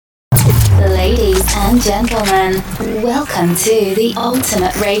Ladies and gentlemen, welcome to the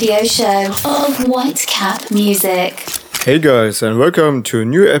ultimate radio show of Whitecap Music. Hey guys, and welcome to a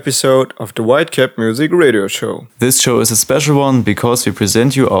new episode of the Whitecap Music Radio Show. This show is a special one because we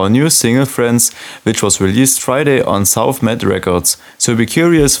present you our new single Friends, which was released Friday on South Med Records, so be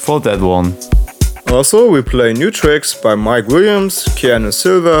curious for that one. Also, we play new tracks by Mike Williams, Keanu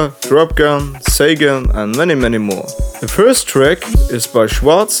Silva, Dropgun, Sagan, and many more. The first track is by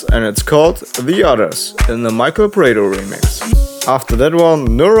Schwartz and it's called The Others in the Michael Prado remix. After that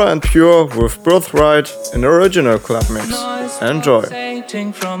one, Nora En Pure with Birthright, an original club mix. Enjoy.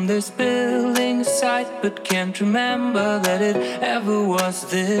 From this building site, but can't remember that it ever was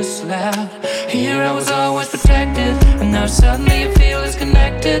this loud. Here I was always protected, and now suddenly I feel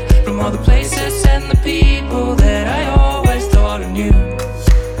disconnected from all the places and the people that I always thought I knew.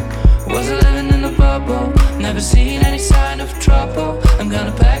 Was I living in a bubble, never seen any sign of trouble? I'm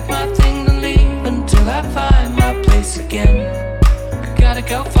gonna pack my things and leave until I find my place again. Gotta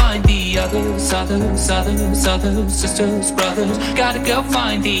go find the others, sisters, brothers. Gotta go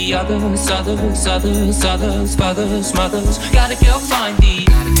find the others, fathers, mothers. Gotta go find the.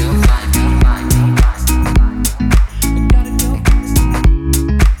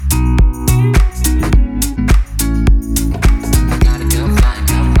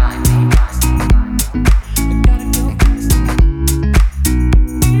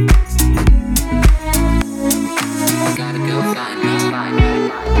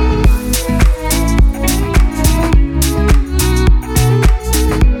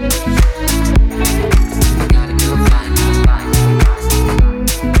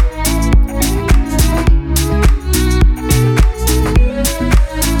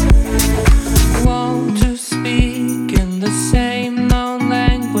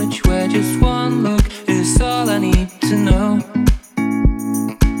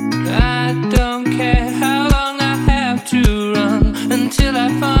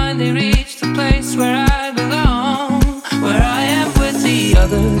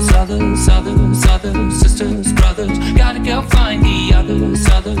 Sisters, brothers. Gotta go find the others,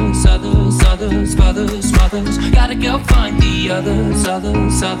 fathers, mothers. Gotta go find the others,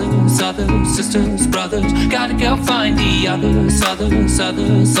 sisters, brothers. Gotta go find the others, fathers,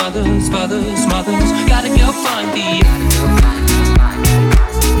 mothers. Gotta go find the.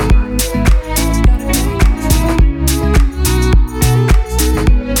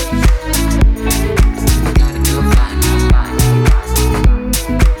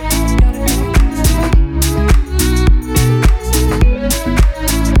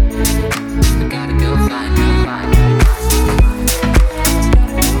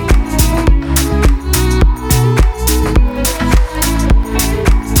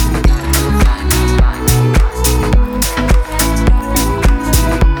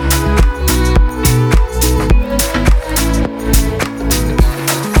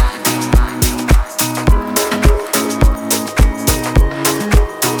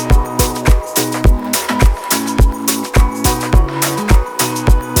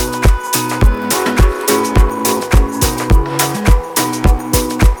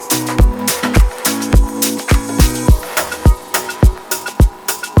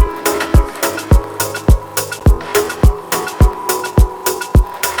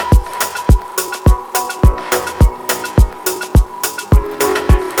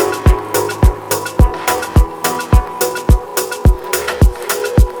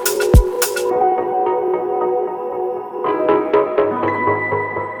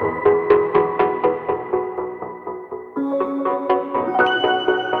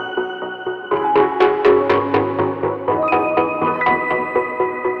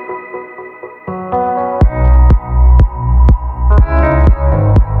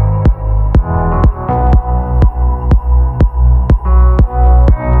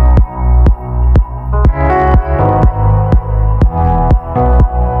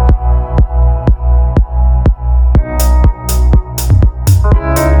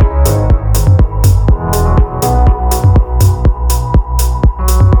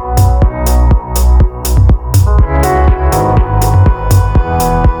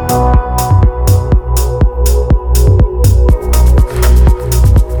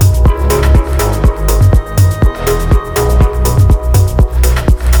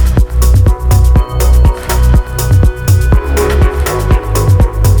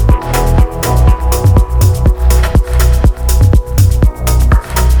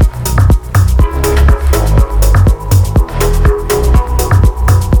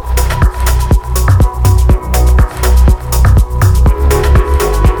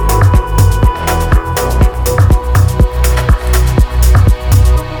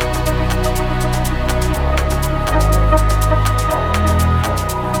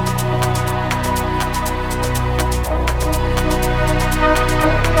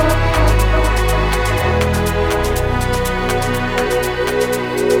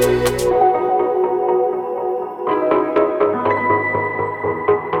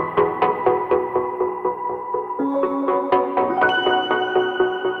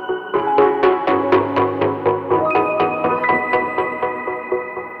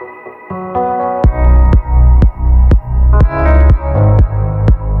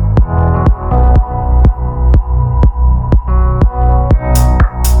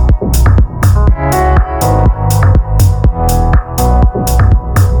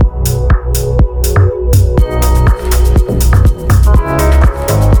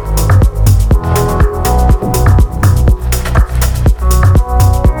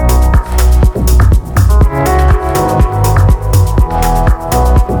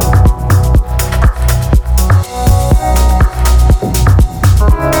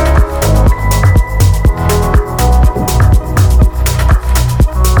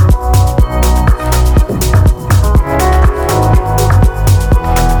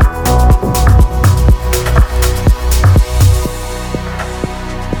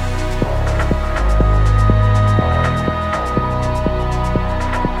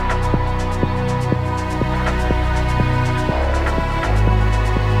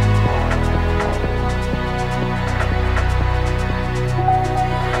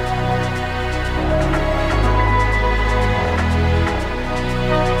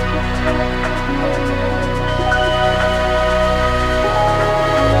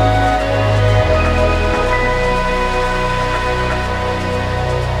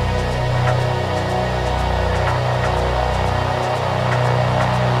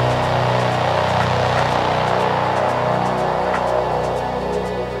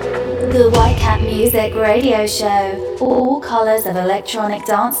 The Whitecap Music Radio Show. All colors of electronic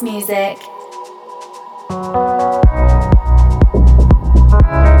dance music.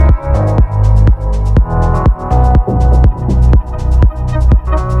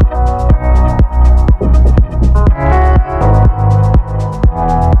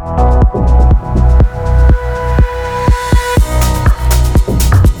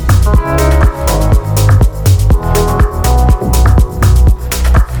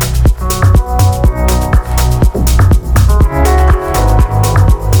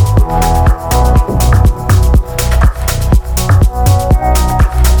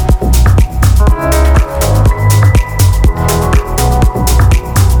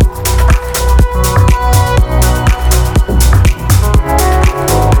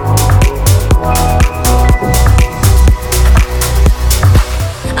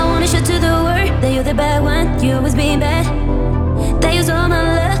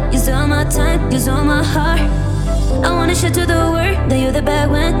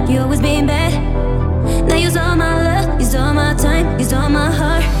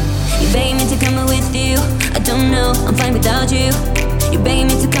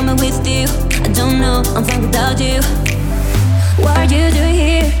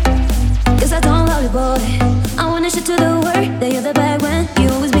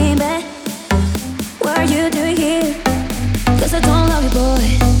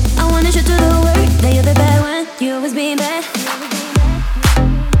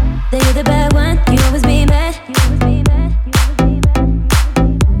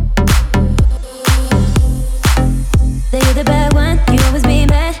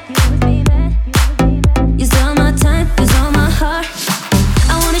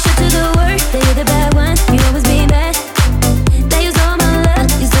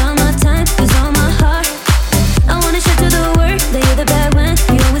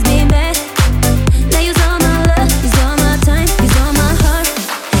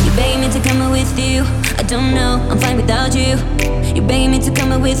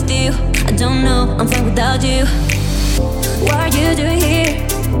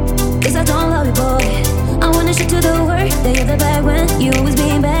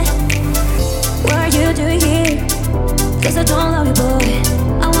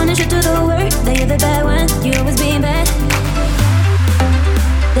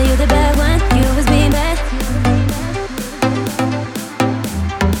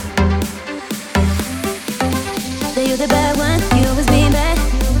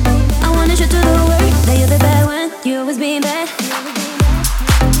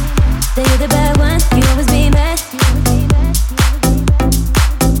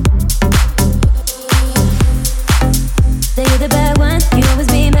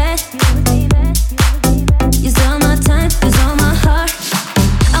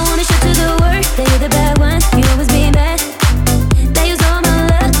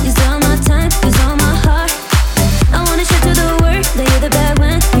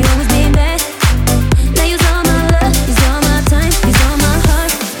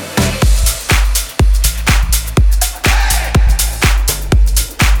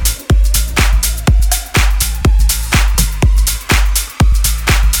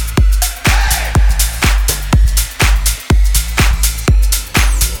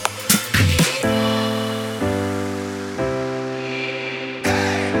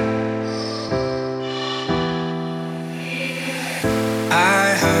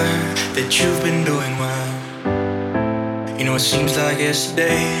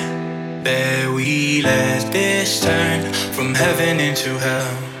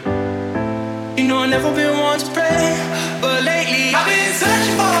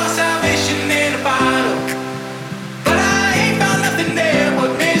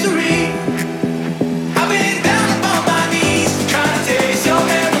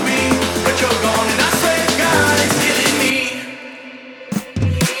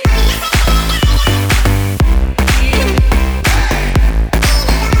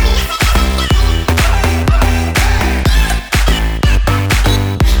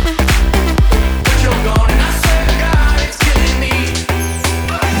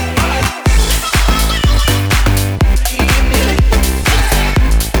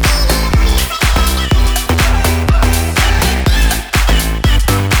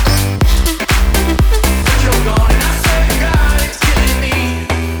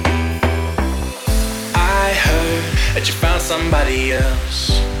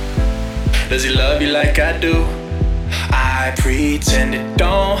 Does he love you like I do? I pretend it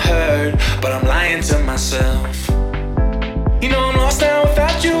don't hurt, but I'm lying to myself. You know I'm lost now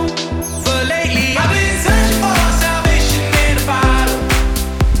without you, but lately I've been searching for salvation in a bottle,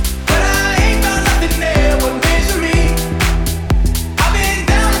 but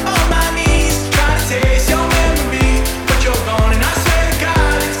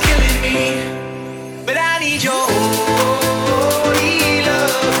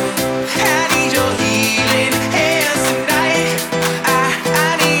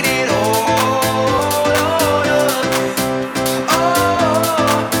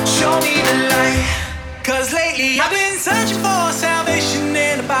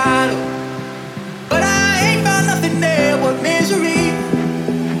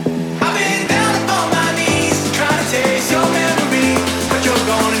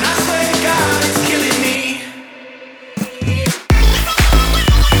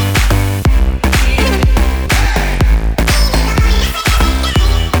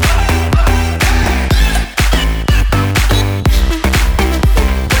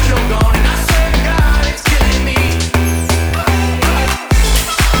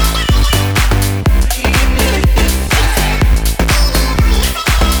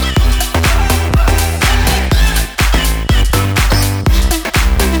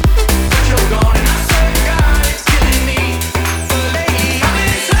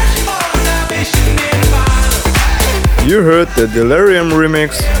You heard the Delirium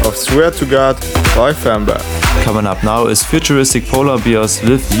remix of Swear to God by Famba. Coming up now is futuristic polar bears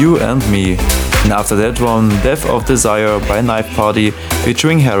with You and Me. And after that one, Death of Desire by Knife Party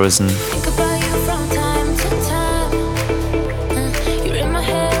featuring Harrison. Think about you from time to time. You're in my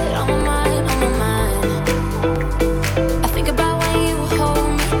head, on my mind, on my mind. I think about when you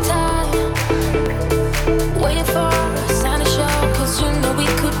hold me tight, waiting for a sign to show, 'cause you know we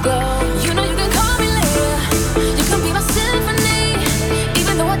could go. You know you can call me later, you can be my symphony.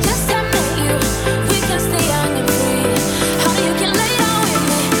 Even though I just have met you, we can stay young and free. Honey, you can lay down with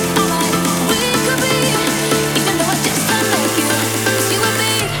me, alright. We could be, even though I just have met you, it's you and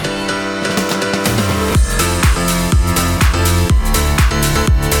me.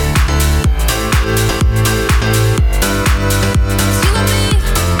 It's you and me.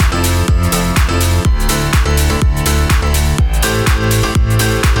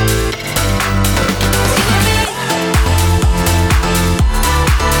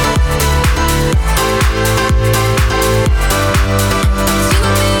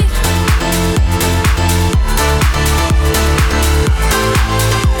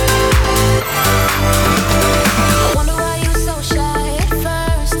 I wonder why you so shy at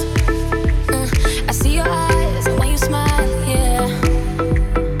first. I see your eyes when you smile, yeah.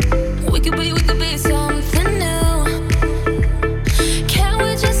 We could be something new. Can we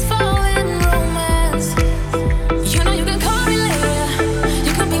just fall in romance? You know you can call me later,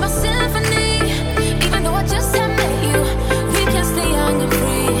 you can be my symphony. Even though I just have met you, we can stay young and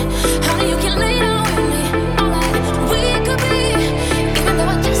free. Honey, you can lay down with me, alright. We could be, even though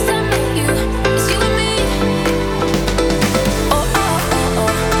I just have met you, it's you and me. Oh, oh, oh,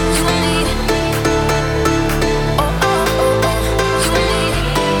 oh, you and me. Oh, oh, oh, oh, you and me.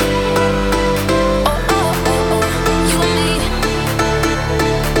 Oh, oh, oh, oh, you and me.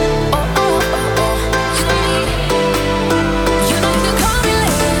 Oh, oh, oh, oh, you and me. You know you can call me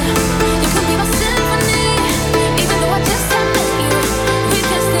later, you can be my symphony. Even though I just have met you, we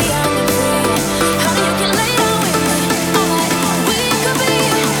can stay young and free. Honey, you can lay down with me, alright. We could be,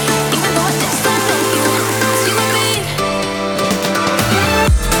 even though I just have met you, it's you and me.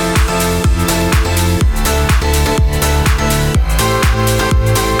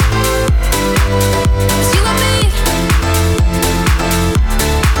 It's you and me.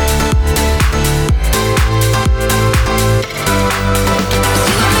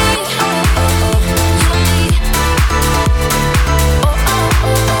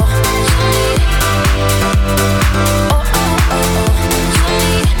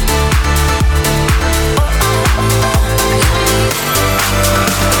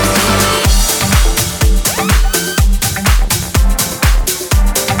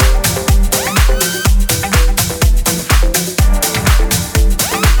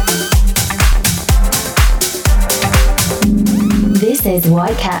 This is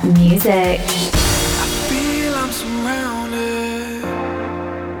Whitecap Music. Feel I'm surrounded,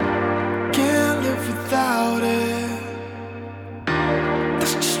 can't live without it.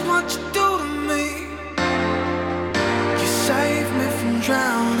 That's just what you do to me. You save me from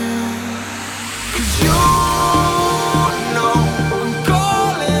drowning. 'Cause you know I'm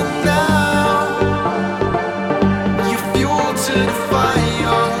calling now. You fuel to the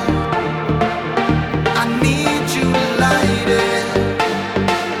fire. I need you to light it.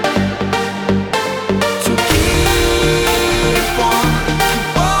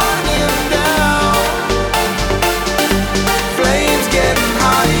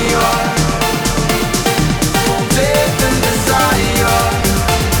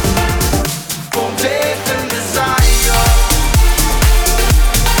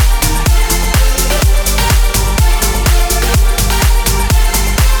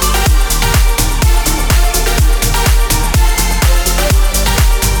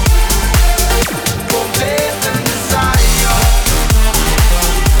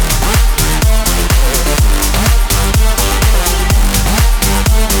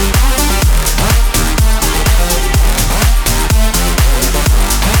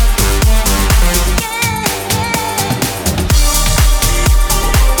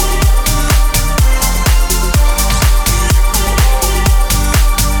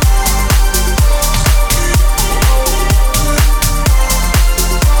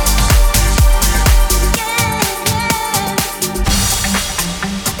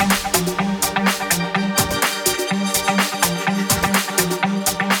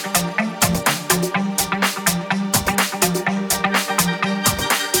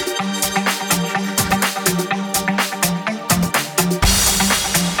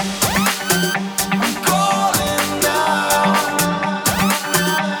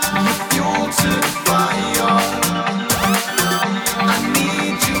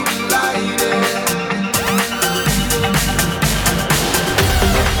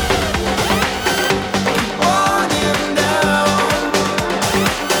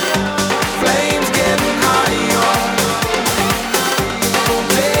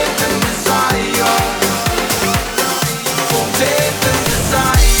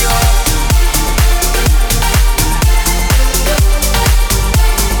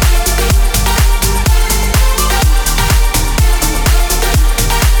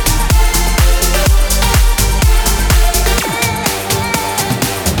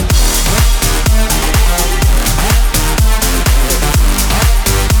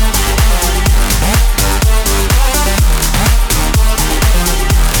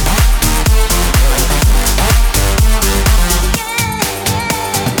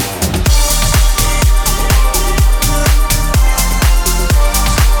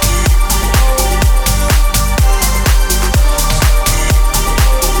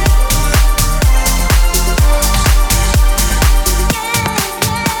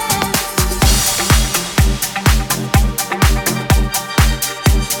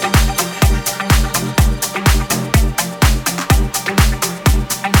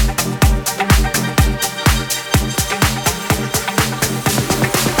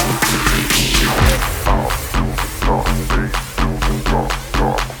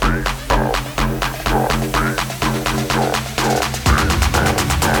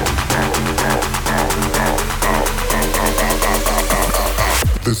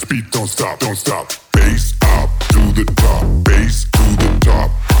 beat don't stop, don't stop. Bass up to the top, bass to the top,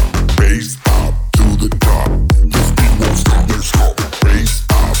 bass up to the top. This beat won't stop, don't stop. Bass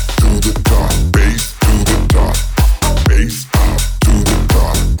up to the top, bass to the top, bass up to the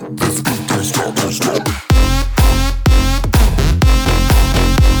top. This beat don't stop, don't stop.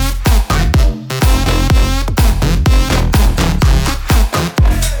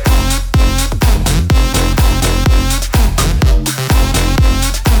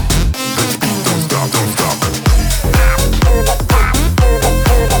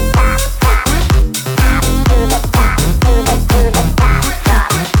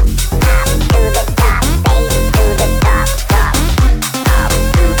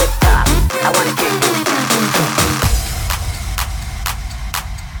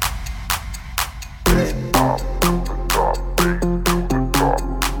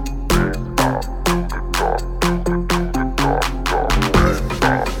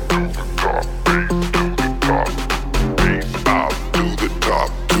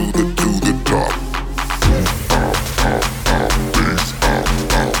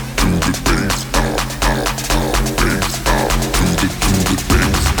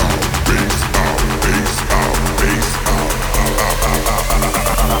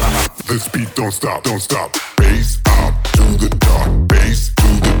 This beat don't stop, don't stop. Bass up to the top, bass to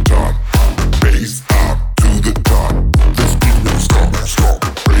the top, bass up to the top. This beat won't stop, don't stop.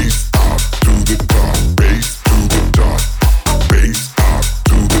 Bass up to the top, bass to the top, bass up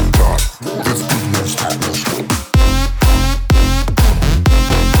to the top. This beat won't stop, don't stop.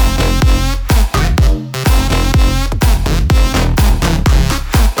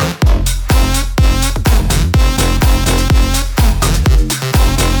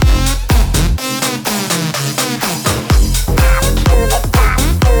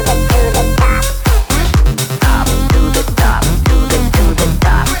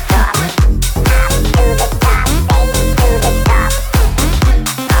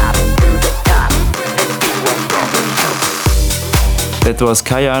 That was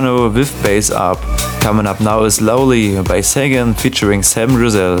Kayano with Bass Up. Coming up now is Lowly by Sagan featuring Sam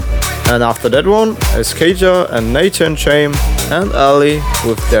Russell. And after that one is Kaja and Nathan Chaim and Ali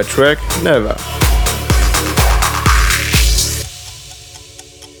with their track Never.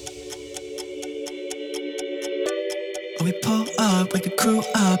 We pull up, wake the crew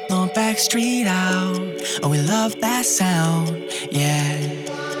up, on back street out. Oh, we love that sound, yeah.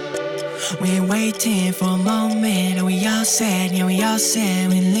 We ain't waiting for a moment, and we all said, yeah, we all said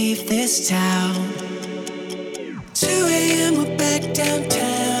we leave this town. 2 a.m. we're back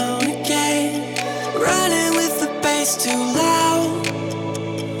downtown again, running with the bass too loud.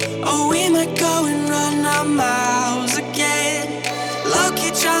 Oh, we might go and run our miles again,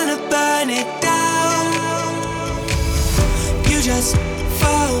 low-key trying to burn it down. You just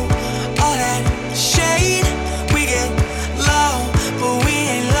follow all that shade. We get low, but we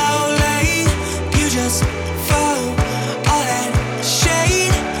ain't low late. You just follow all that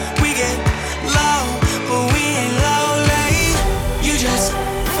shade. We get low, but we ain't low late. You just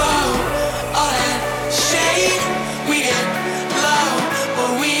follow all that shade. We get low,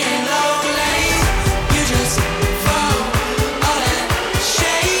 but we ain't low late. You just follow all that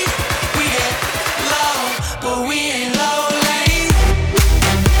shade. We get low, but we ain't low late.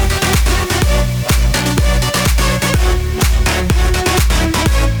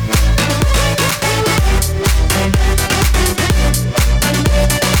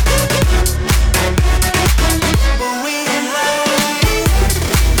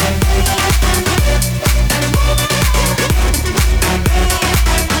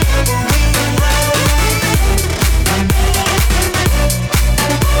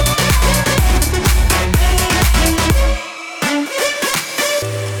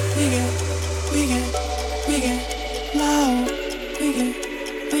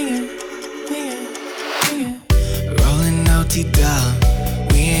 Rolling out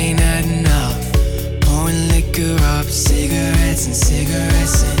T-Dub, we ain't had enough. Pouring liquor up, cigarettes and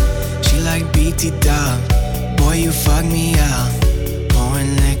cigarettes and she like BT Dub, boy you fuck me up.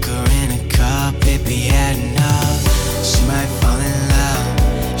 Pouring liquor in a cup, it be adding up. She might fall in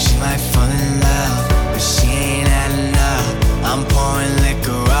love, she might fall in love, but she ain't had enough. I'm pouring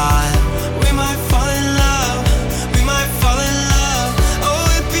liquor up, we might fall in love, we might fall in love.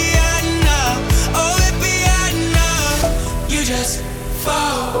 Oh, it be adding up, oh, it be adding up. You just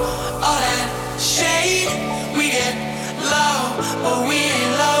follow all that shade. We get low, but we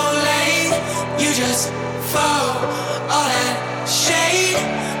ain't low late. You just follow all that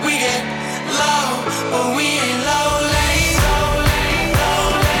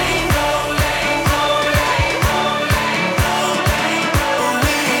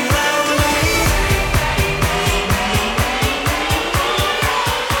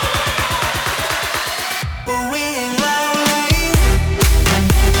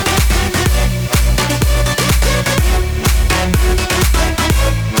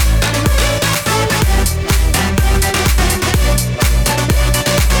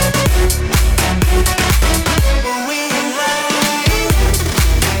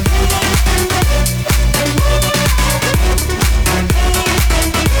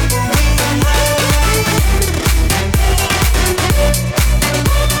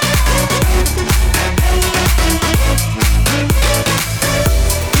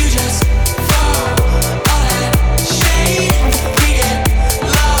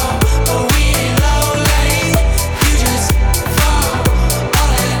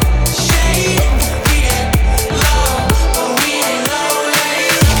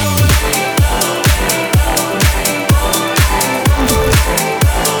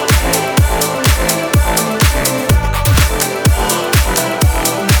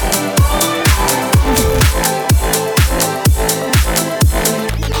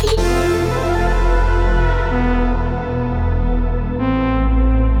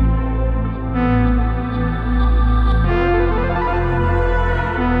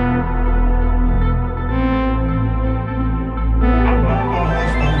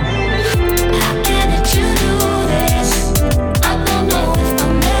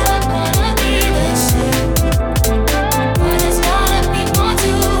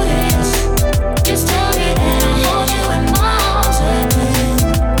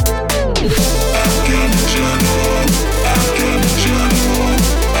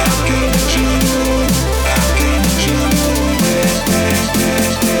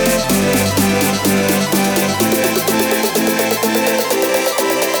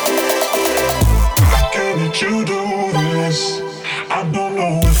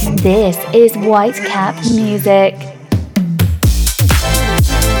This is Whitecap Music.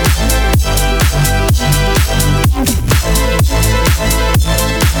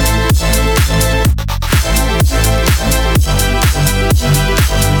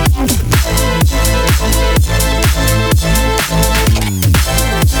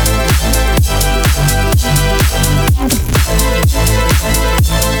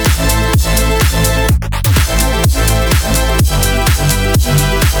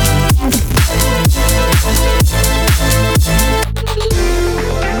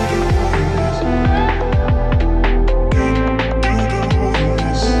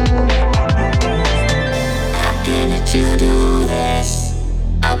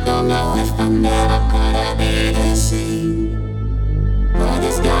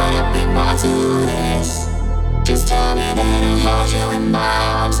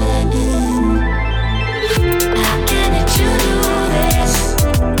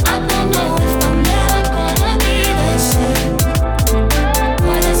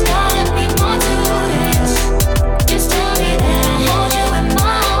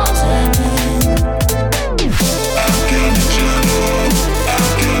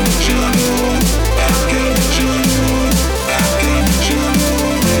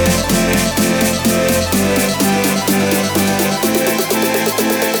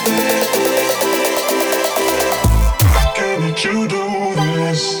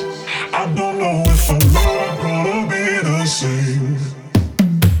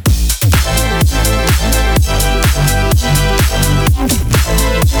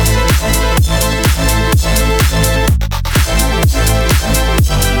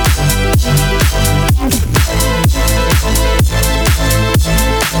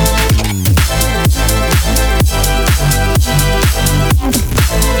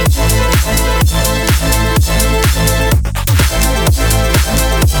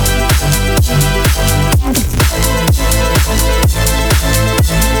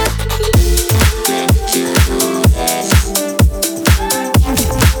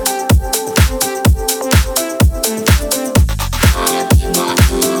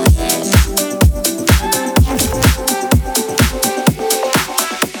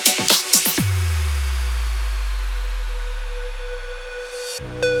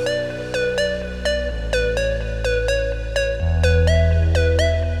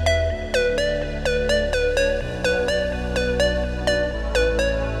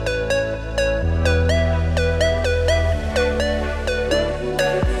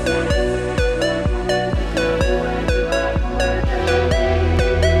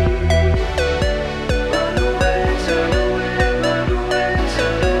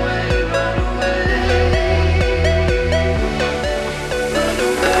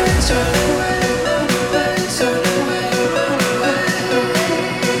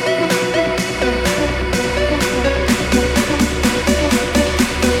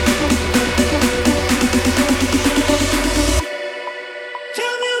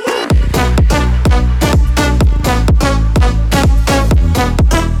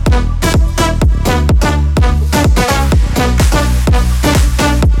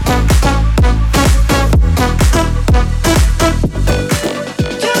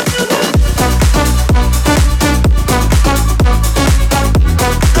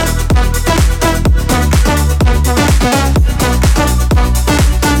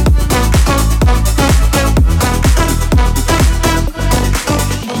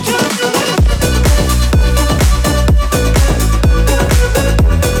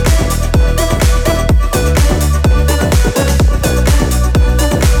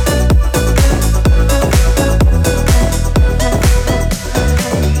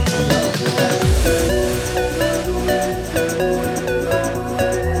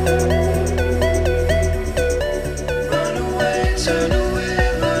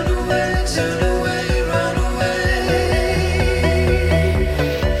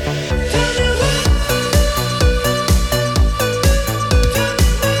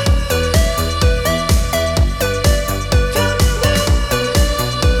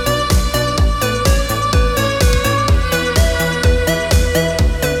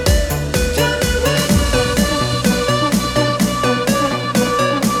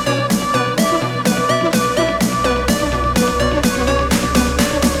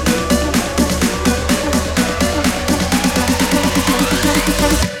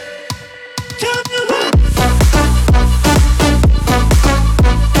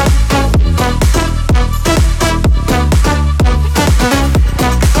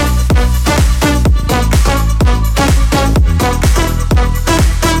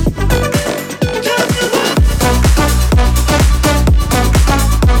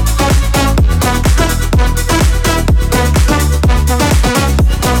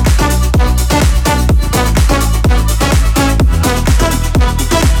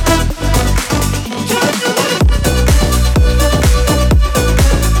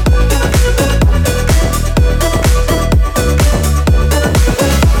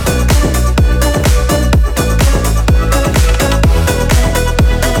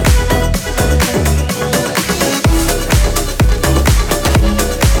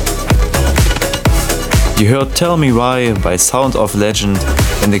 You heard Tell Me Why by Sound of Legend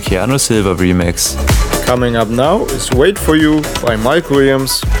in the Keanu Silva remix. Coming up now is Wait For You by Mike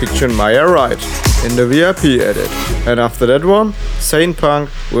Williams featuring Maya Wright in the VIP edit. And after that one, Sane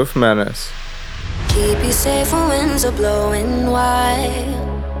Punk with Menace. Keep you safe when winds are blowing wide.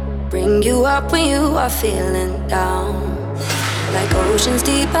 Bring you up when you are feeling down. Like oceans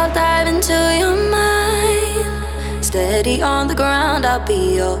deep, I'll dive into your mind. Steady on the ground, I'll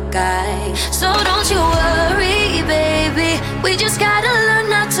be your guide. So don't you worry, baby. We just gotta learn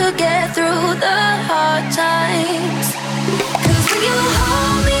not to get through the hard times. 'Cause when you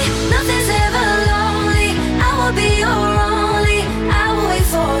hold me, nothing's ever lonely. I will be your only, I will wait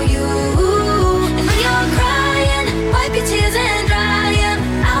for you. And when you're crying, wipe your tears and dry 'em.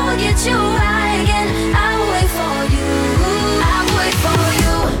 I will get you high again, I will wait for you. I will wait for you.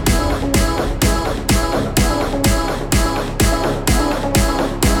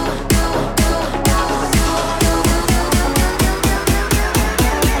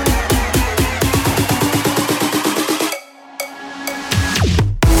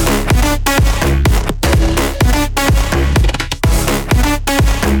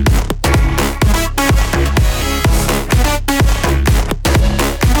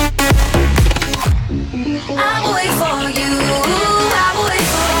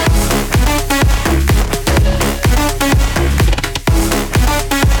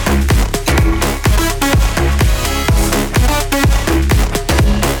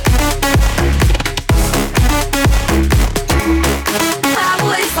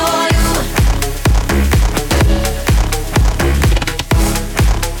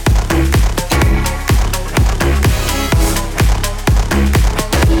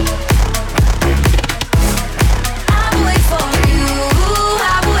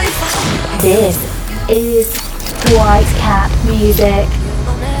 This is Whitecap Music.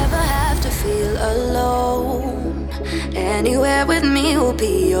 You'll never have to feel alone. Anywhere with me will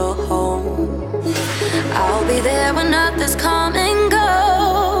be your home. I'll be there when others come and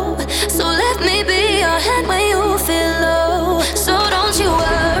go. So let me be your hand when you feel low. So don't you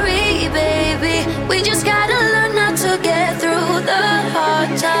worry, baby. We just gotta learn not to get through the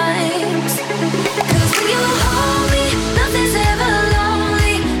hard times. 'Cause when you hold me, nothing's ever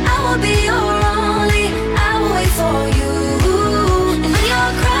lonely. I will be your only, I will wait for you. And when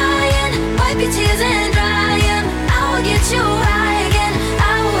you're crying, wipe your tears and dry 'em. I will get you high again,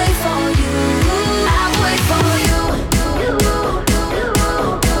 I will wait for you. I will wait for you.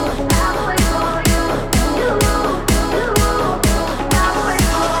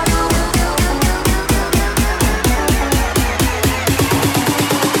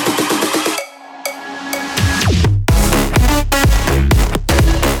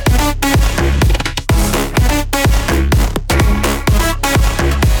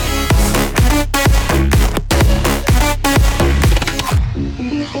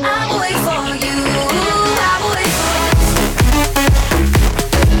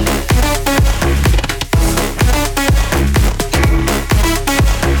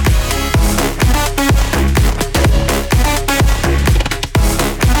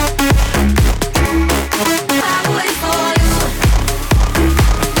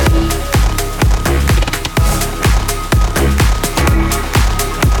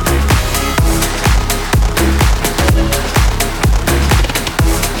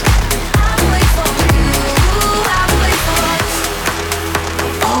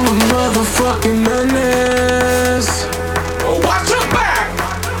 Motherfucking menace. Watch your back.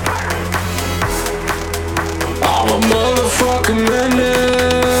 I'm a motherfucking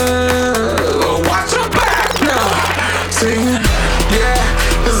menace. Watch your back now. Sing, yeah,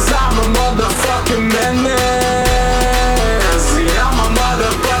 'cause I'm a motherfucking menace. Yeah, I'm a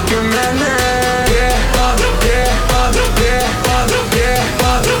motherfucking menace. Yeah, yeah.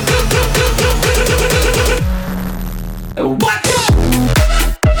 What?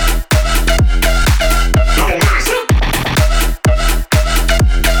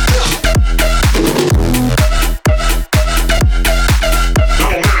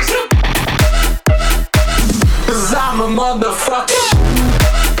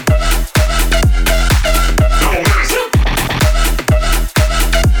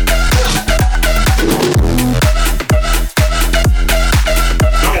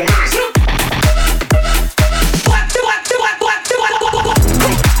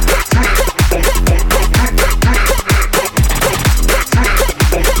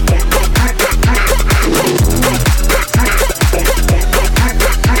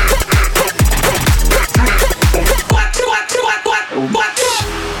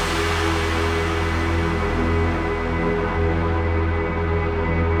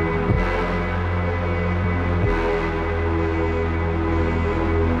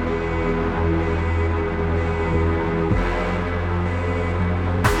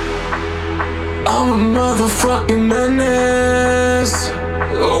 I'm a motherfucking menace.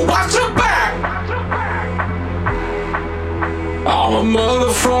 Oh, watch your back. I'm a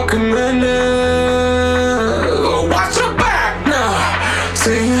motherfucking menace. Oh, watch your back now.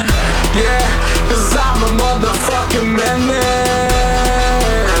 See, yeah, 'cause I'm a motherfucking menace.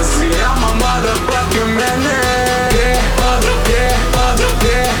 See, I'm a motherfucking menace. Yeah, mother, yeah, mother,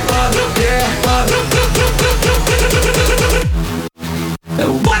 yeah, mother, yeah, mother.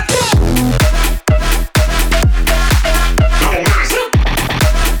 What?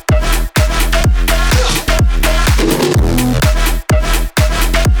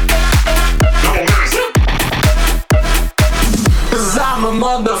 I'm a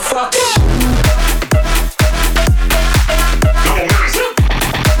motherfucker.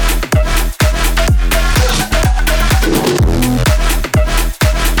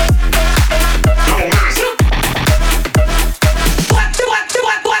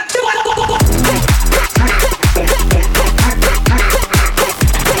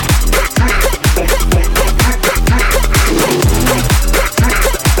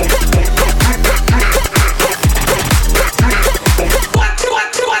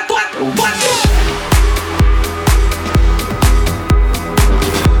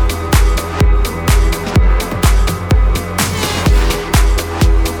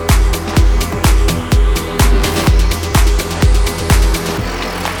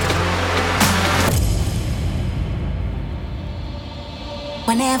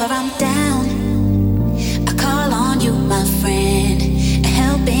 Whenever I'm down, I call on you, my friend. A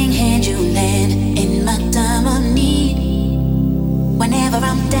helping hand you lend in my time of need. Whenever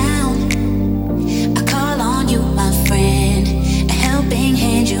I'm down, I call on you, my friend. A helping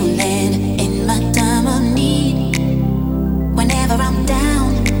hand you lend in my time of need. Whenever I'm down,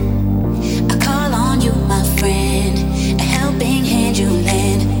 I call on you, my friend. A helping hand you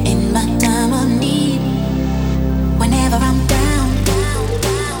lend in my time of need. Whenever I'm down.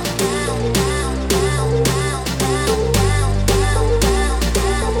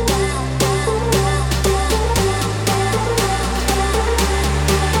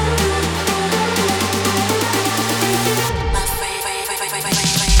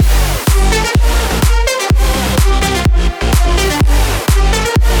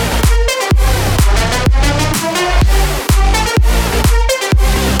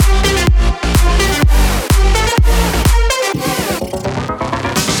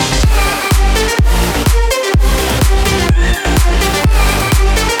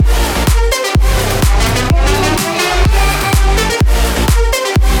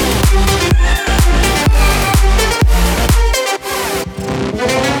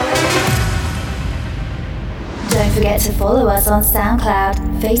 Don't forget to follow us on SoundCloud,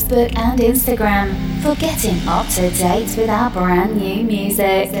 Facebook and Instagram for getting up to date with our brand new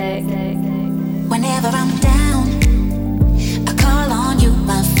music. Whenever I'm down, I call on you,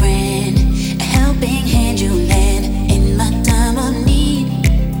 my friend. A helping hand you lend in my time of need.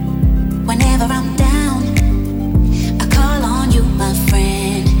 Whenever I'm down, I call on you, my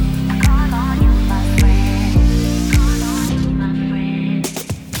friend. I call on you, my friend. Call on you, my friend.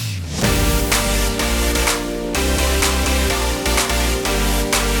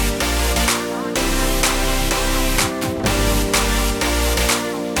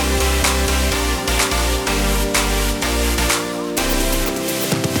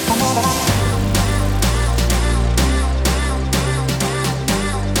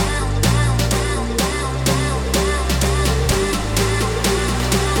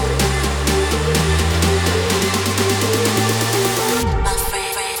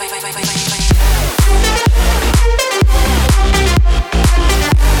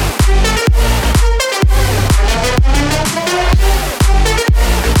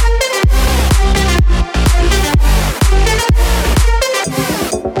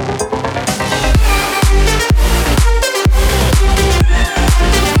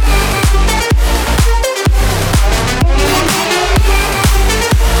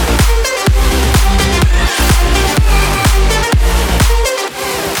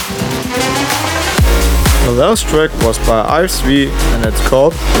 The last track was by Ives V and it's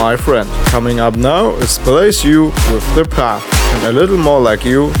called My Friend. Coming up now is Place You with The Path and A Little More Like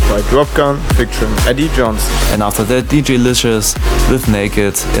You by Dropgun featuring Eddie Johnson. And after that, DJ Licious with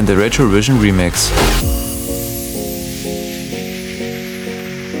Naked in the Retrovision remix.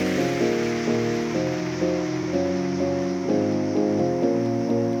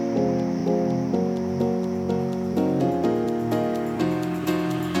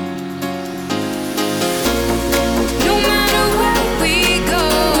 No matter where we go,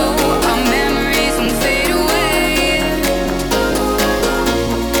 our memories won't fade away.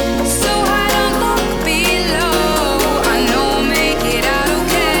 So hide under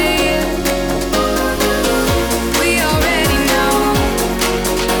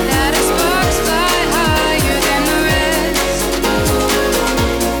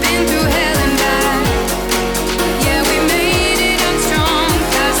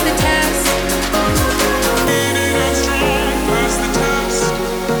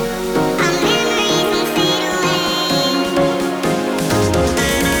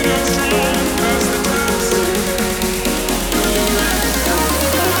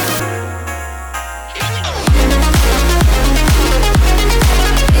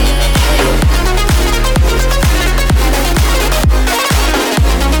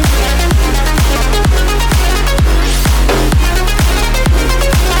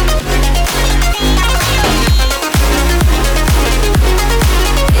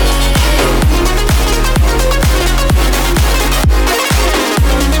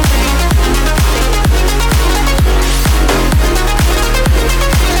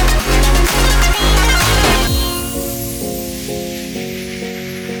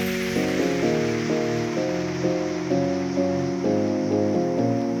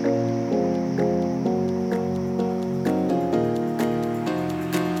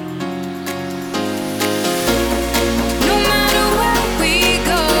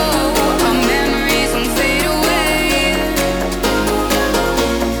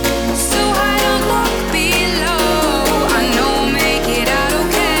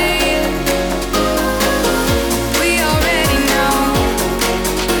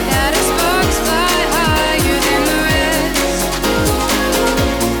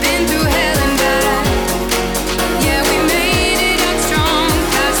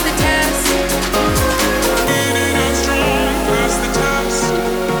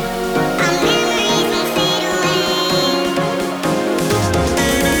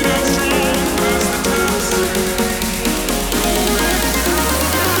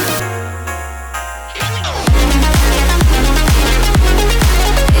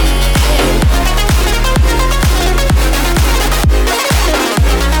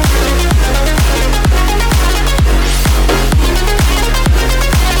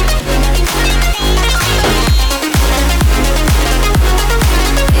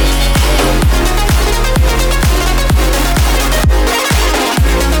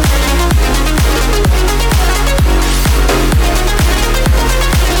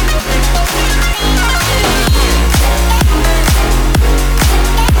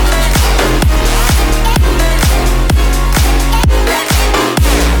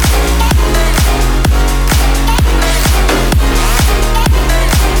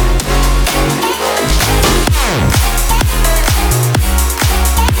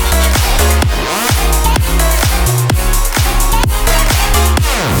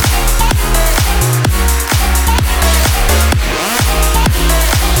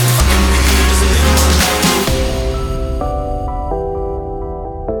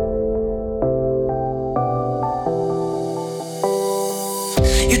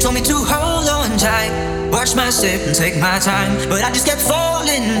told me to hold on tight, watch my step and take my time, but I just kept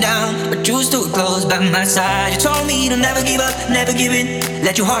falling down. But you stood close by my side. You told me to never give up, never give in.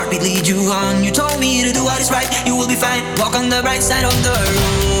 Let your heartbeat lead you on. You told me to do what is right, you will be fine. Walk on the bright side of the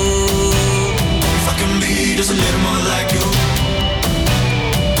road. If I can be just a little more like you,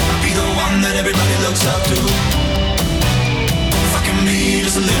 I'll be the one that everybody looks up to. If I can be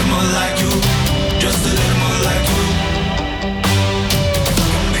just a little more like you, just a little more like you.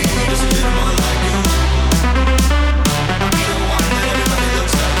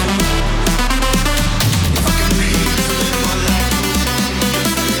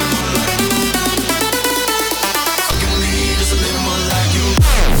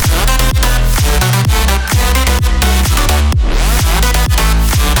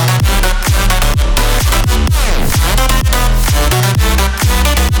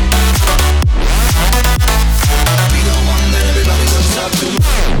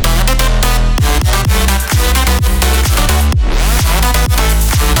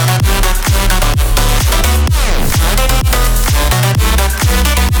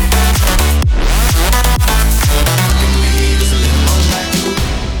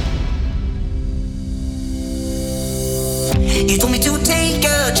 You told me to take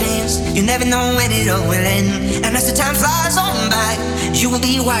a chance. You never know when it all will end. And as the time flies on by, you will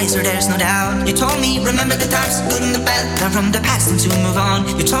be wiser, there's no doubt. You told me, remember the times, good and the bad, learn from the past and to move on.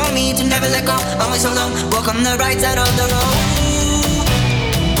 You told me to never let go, always hold on, walk on the right side of the road.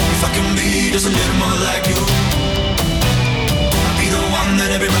 If I can be just a little more like you, I'll be the one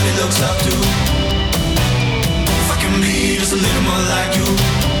that everybody looks up to. If I can be just a little more like you,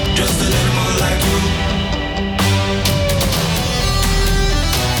 just a little more like you.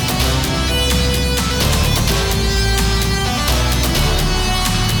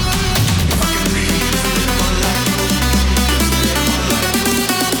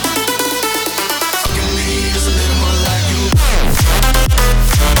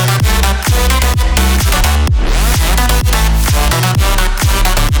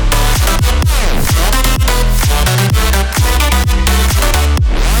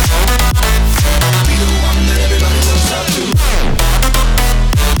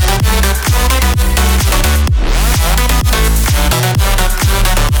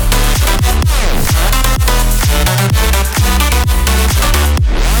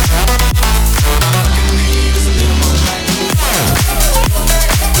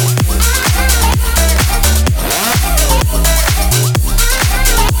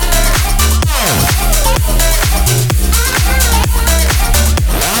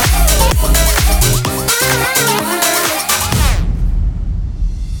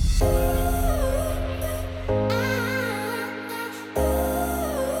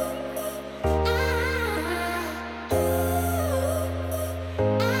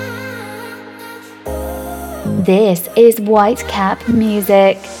 This is Whitecap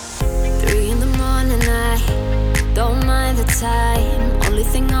Music. 3 in the morning, I don't mind the time. Only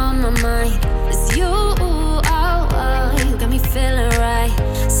thing on my mind is you. Oh, oh, you got me feeling right.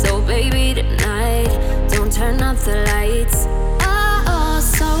 So baby, tonight, don't turn off the lights. Oh, oh,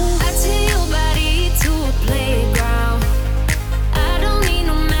 so I take your body to a playground. I don't need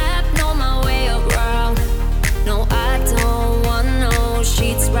no map, know my way around. No, I don't want no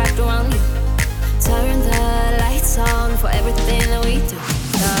sheets wrapped around you. Turn the lights on for everything that we do.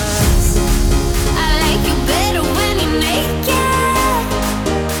 'Cause I like you better when you're naked.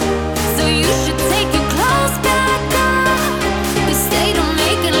 So you should take your clothes back off. Cause they don't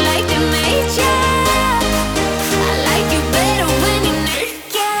make it like they made you. I like you better when you're naked.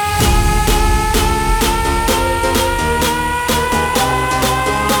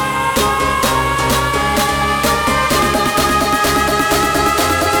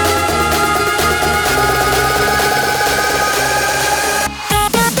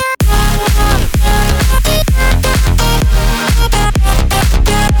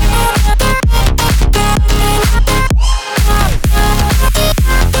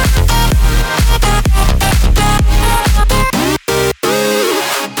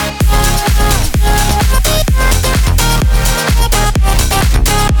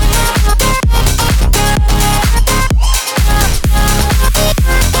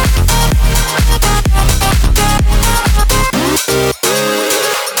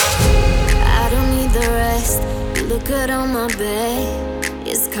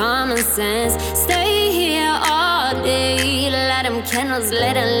 Stay here all day. Let them candles,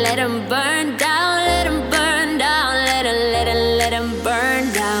 let them burn down. Let them burn down. Let them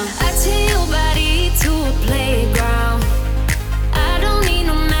burn down. I take your body to a playground. I don't need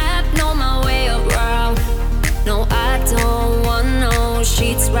no map, know my way around. No, I don't want no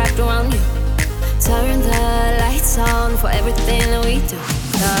sheets wrapped turn the lights on for everything that we do.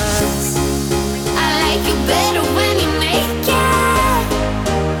 'Cause I like you better when you're naked,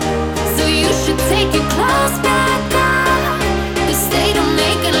 so you should take your clothes back off. Cause they don't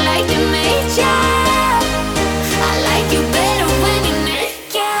make it like they made ya. I like you better when you're naked.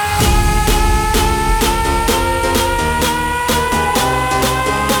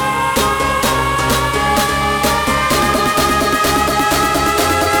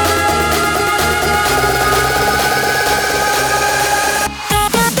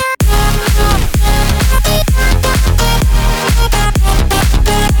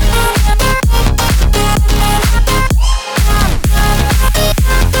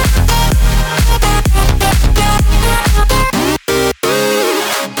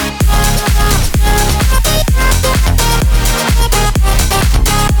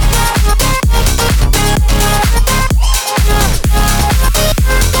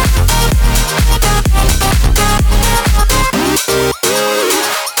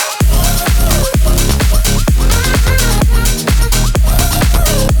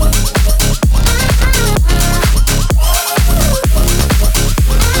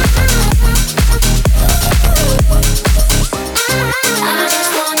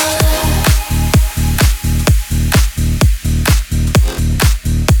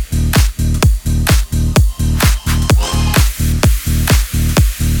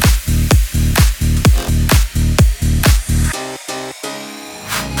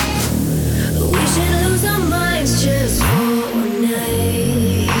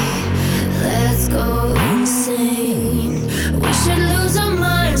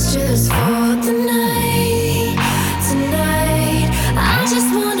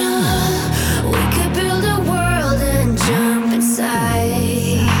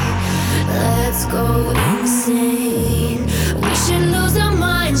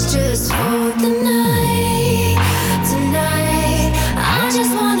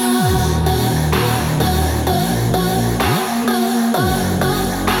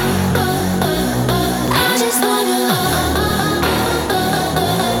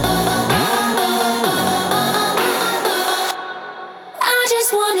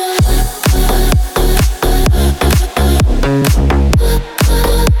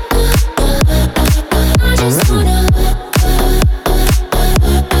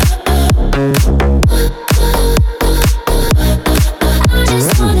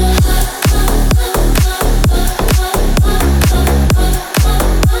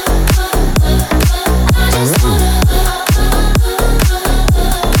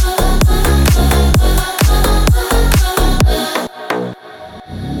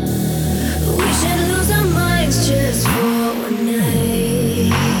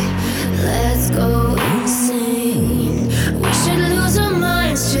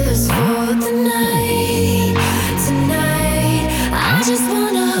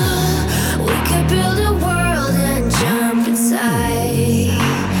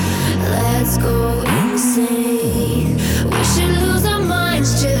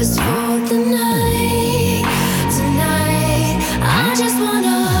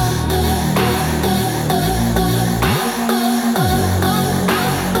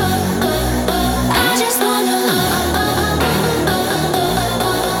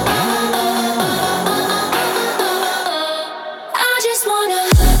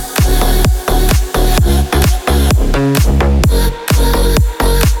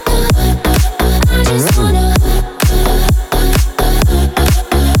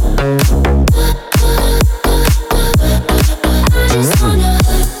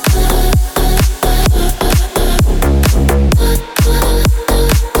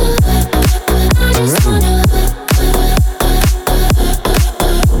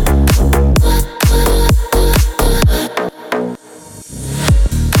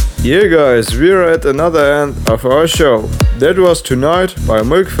 Yeah guys, we're at another end of our show. That was Tonight by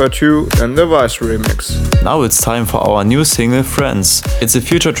Milk Fatu and the Vice remix. Now it's time for our new single Friends. It's a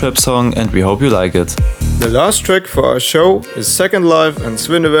future trap song and we hope you like it. The last track for our show is Second Life and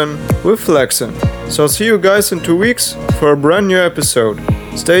Swinevin with Flexin. So see you guys in 2 weeks for a brand new episode.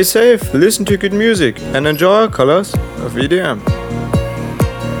 Stay safe, listen to good music and enjoy our colors of EDM.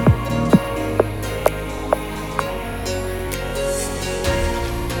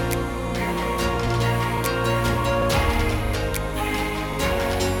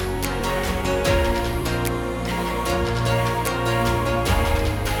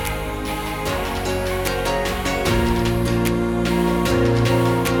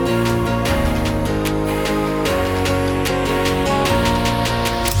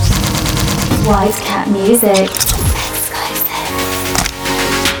 White Cat Music. Exclusive.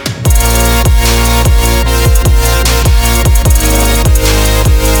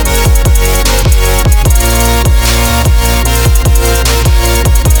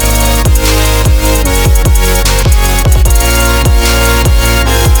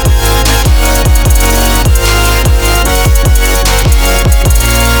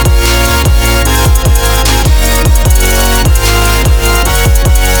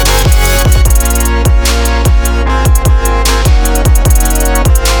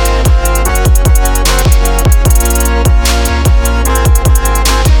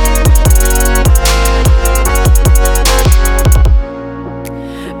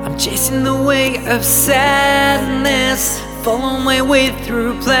 chasing the way of sadness, follow my way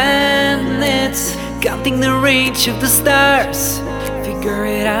through planets, counting the range of the stars, figure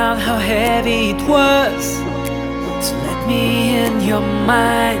it out how heavy it was. So let me in your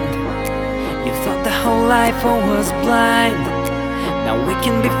mind. You thought the whole life I was blind. Now we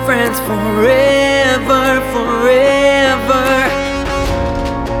can be friends forever, forever.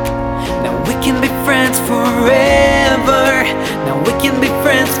 Now we can be friends forever. Now we can be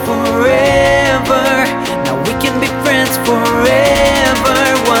friends forever. Now we can be friends forever,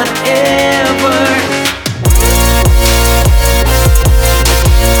 whatever.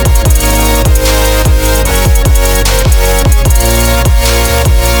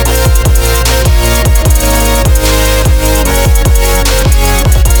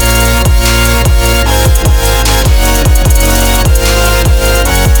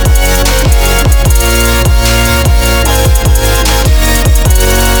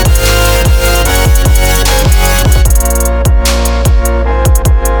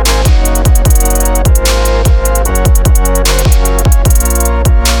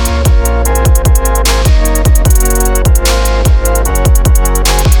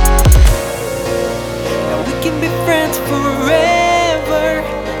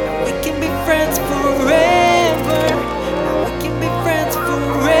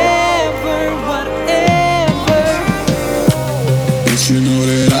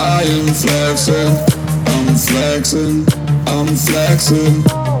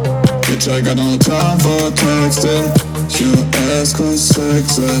 Bitch, I got no time for texting. You ask for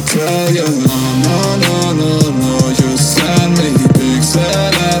sex, I tell you no. You send me pics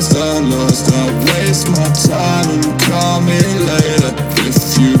and ask I lost. I waste my time and call me later. If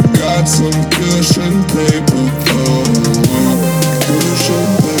you got some cushion paper, cushion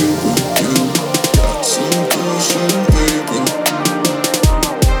paper. You got some cushion paper.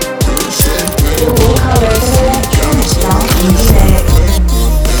 Cushion paper. Got some cushion paper.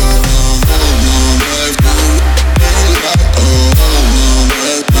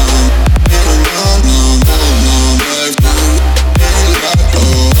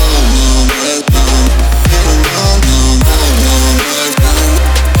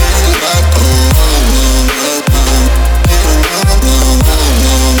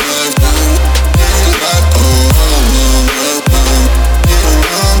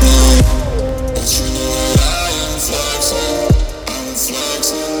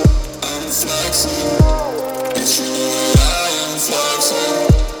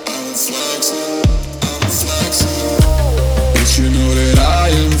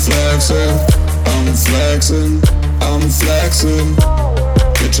 I'm flexing.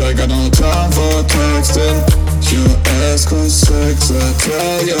 Bitch, I got no time for texting. You ask for sex, I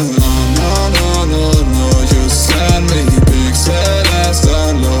tell you no. You send me pics and